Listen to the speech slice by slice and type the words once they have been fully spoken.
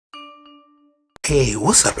Hey,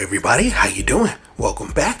 what's up everybody? How you doing?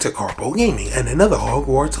 Welcome back to Karpo Gaming and another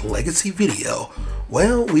Hogwarts Legacy video.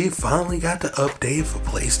 Well, we finally got the update for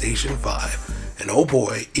PlayStation 5. And oh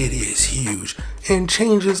boy, it is huge and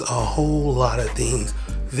changes a whole lot of things.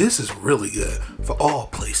 This is really good for all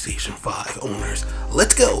PlayStation 5 owners.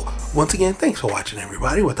 Let's go! Once again, thanks for watching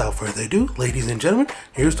everybody. Without further ado, ladies and gentlemen,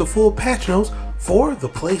 here's the full patch notes for the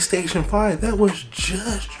PlayStation 5 that was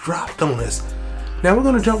just dropped on us. Now we're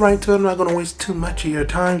going to jump right into it. I'm not going to waste too much of your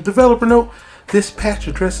time. Developer note, this patch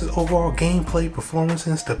addresses overall gameplay, performance,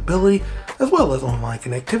 and stability, as well as online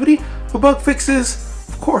connectivity. For bug fixes,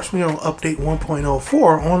 of course, we on update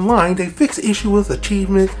 1.04 online. They fix issue with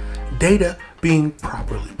achievement data being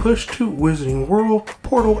properly pushed to Wizarding World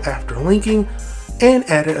portal after linking, and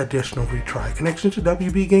added additional retry connection to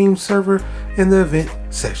WB Games server in the event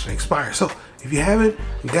session expires. So if you haven't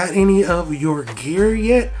got any of your gear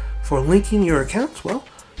yet for linking your accounts, well,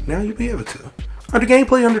 now you'll be able to. Under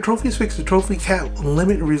gameplay, under trophies, fix the trophy cap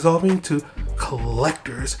limit resolving to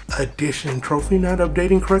collector's edition trophy not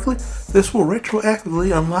updating correctly. This will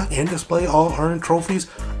retroactively unlock and display all earned trophies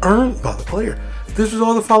earned by the player. This is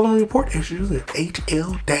all the following report issues at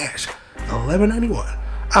HL-1191.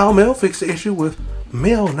 Owl Mail fixed the issue with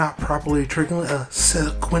mail not properly triggering a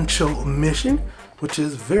sequential mission, which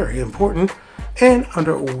is very important. And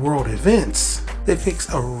under world events, they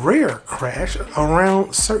fixed a rare crash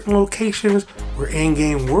around certain locations where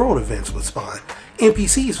in-game world events would spawn.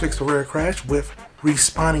 NPCs fixed a rare crash with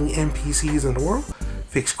respawning NPCs in the world.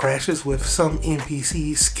 Fixed crashes with some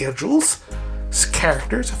NPC schedules.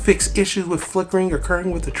 Characters fixed issues with flickering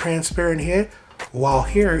occurring with the transparent head while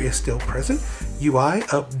hair is still present. UI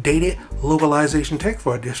updated localization tech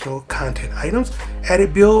for additional content items.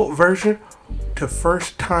 Added build version to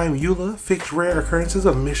first time EULA, fixed rare occurrences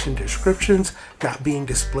of mission descriptions not being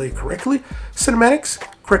displayed correctly. Cinematics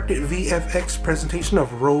corrected VFX presentation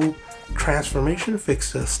of robe transformation,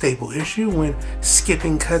 fixed a stable issue when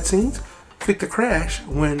skipping cutscenes, fixed a crash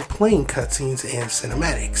when playing cutscenes and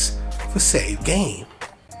cinematics. For save game,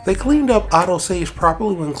 they cleaned up autosaves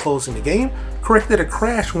properly when closing the game, corrected a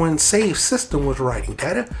crash when save system was writing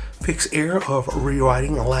data, fixed error of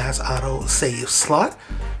rewriting a last autosave slot,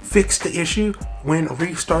 fixed the issue when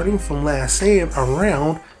restarting from last save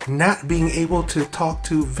around not being able to talk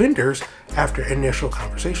to vendors after initial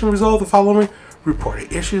conversation, resolved the following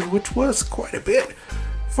reported issues, which was quite a bit.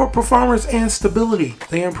 For performance and stability,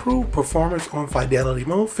 they improved performance on fidelity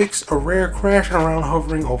mode, fixed a rare crash around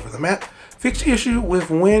hovering over the map, fixed issue with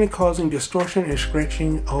wind causing distortion and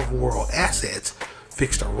scratching of world assets,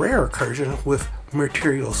 fixed a rare recursion with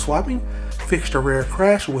material swapping, fixed a rare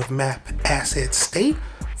crash with map asset state,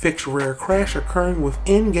 fixed rare crash occurring with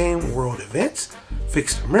in-game world events,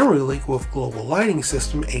 fixed memory leak with global lighting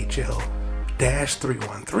system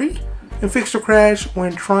HL-313, and fixed a crash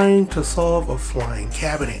when trying to solve a flying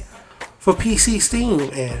cabinet. For PC Steam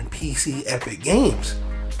and PC Epic Games,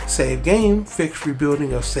 save game fixed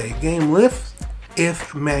rebuilding of save game lift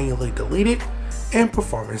if manually deleted, and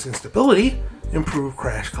performance and stability improved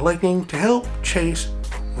crash collecting to help chase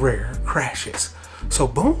rare crashes. So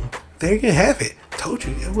boom, there you have it. Told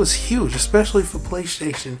you it was huge, especially for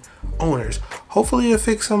PlayStation owners. Hopefully it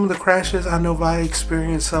fixed some of the crashes. I know I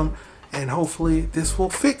experienced some, and hopefully this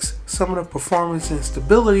will fix some of the performance and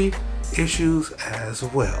stability issues as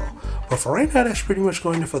well. But for right now, that's pretty much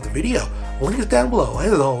going to for the video. Link is down below.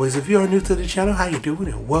 As always, if you are new to the channel, how you doing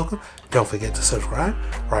and welcome. Don't forget to subscribe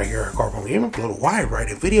right here at Karpo Gaming. A little wide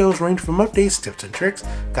variety of videos range from updates, tips and tricks,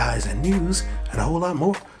 guides and news, and a whole lot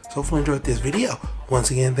more. So hopefully you enjoyed this video.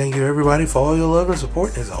 Once again, thank you everybody for all your love and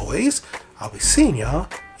support. And as always, I'll be seeing y'all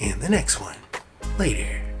in the next one.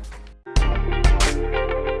 Later.